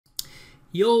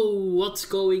Yo, what's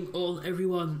going on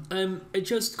everyone? I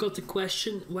just got a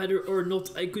question whether or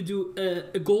not I could do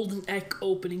a golden egg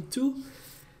opening too.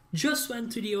 Just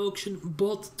went to the auction,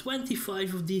 bought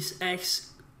 25 of these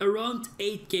eggs, around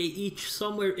 8k each,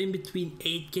 somewhere in between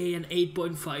 8k and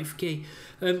 8.5k.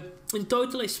 In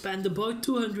total I spent about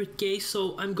 200k,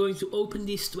 so I'm going to open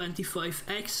these 25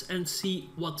 eggs and see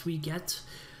what we get.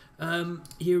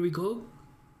 Here we go.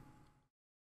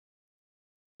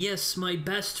 Yes, my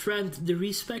best friend, the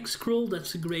respec scroll,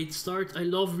 that's a great start. I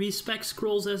love respec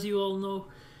scrolls, as you all know.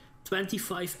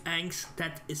 25 eggs,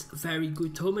 that is very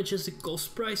good. How much is the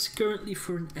cost price currently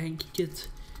for an egg kit?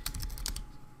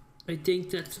 I think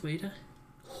that's, wait.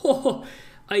 Oh,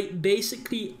 I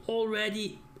basically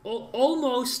already,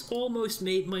 almost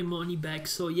made my money back.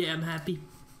 So yeah, I'm happy.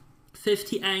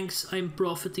 50 eggs, I'm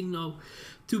profiting now.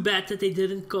 Too bad that they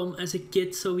didn't come as a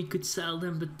kit so we could sell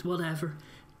them, but whatever.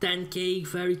 10k,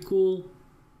 very cool.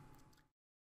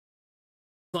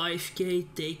 5k,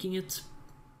 taking it.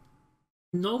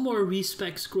 No more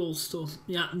respec scrolls though.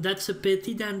 Yeah, that's a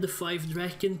pity then. The 5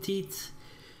 dragon teeth.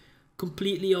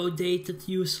 Completely outdated,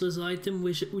 useless item.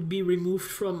 Wish it would be removed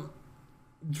from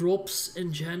drops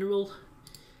in general.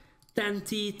 10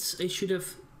 teeth. I should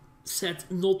have said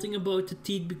nothing about the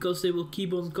teeth because they will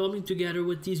keep on coming together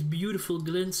with these beautiful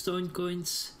glintstone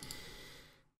coins.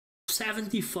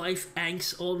 75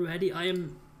 eggs already. I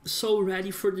am so ready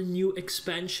for the new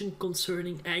expansion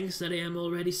concerning eggs that I am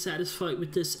already satisfied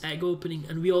with this egg opening,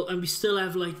 and we still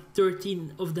have like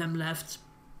 13 of them left.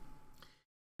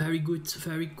 Very good,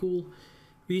 very cool.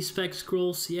 Respec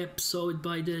scrolls, yep, saw it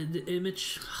by the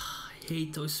image. I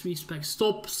hate those respec.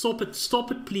 Stop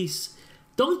it please.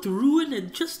 Don't ruin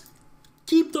it, just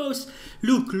keep those.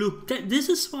 Look, this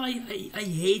is why I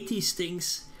hate these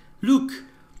things. Look.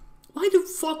 Why the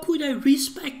fuck would I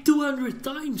respec 200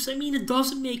 times? I mean, it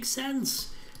doesn't make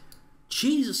sense.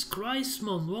 Jesus Christ,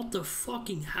 man. What the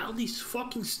fucking hell? These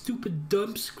fucking stupid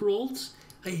dumb scrolls.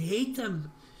 I hate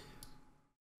them.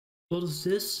 What is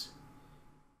this?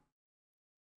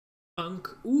 Punk.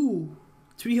 Ooh.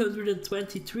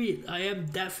 323. I am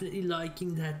definitely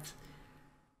liking that.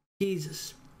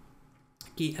 Jesus.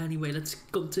 Okay, anyway, let's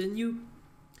continue.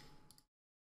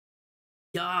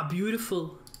 Yeah,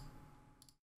 beautiful.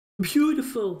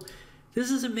 Beautiful.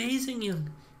 This is amazing, young.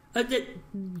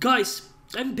 Guys,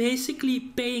 I'm basically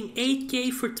paying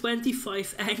 8k for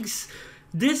 25 eggs.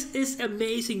 This is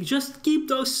amazing. Just keep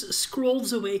those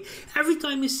scrolls away. Every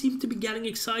time I seem to be getting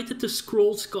excited, the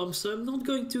scrolls come. So I'm not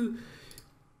going to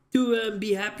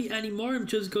be happy anymore. I'm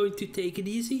just going to take it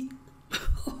easy.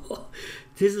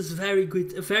 This is very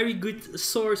good. A very good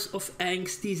source of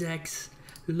eggs, these eggs.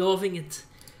 Loving it.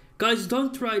 Guys,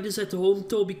 don't try this at home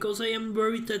though, because I am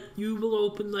worried that you will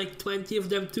open like 20 of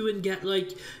them too and get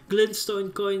like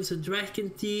glintstone coins and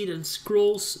dragon teeth and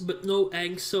scrolls, but no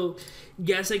eggs. So,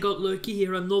 guess I got lucky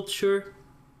here, I'm not sure.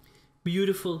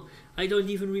 Beautiful. I don't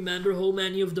even remember how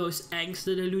many of those eggs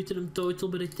that I looted in total,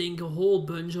 but I think a whole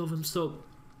bunch of them. So,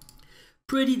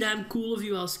 pretty damn cool if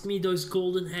you ask me, those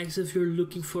golden eggs if you're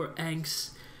looking for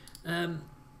eggs.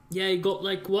 Yeah, I got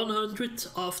like 100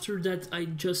 after that I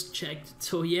just checked.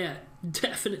 So yeah,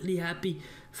 definitely happy.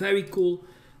 Very cool.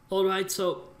 Alright,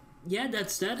 so yeah,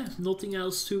 that's that. Nothing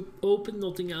else to open,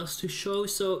 nothing else to show.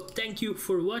 So thank you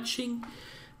for watching.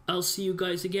 I'll see you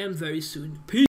guys again very soon. Peace.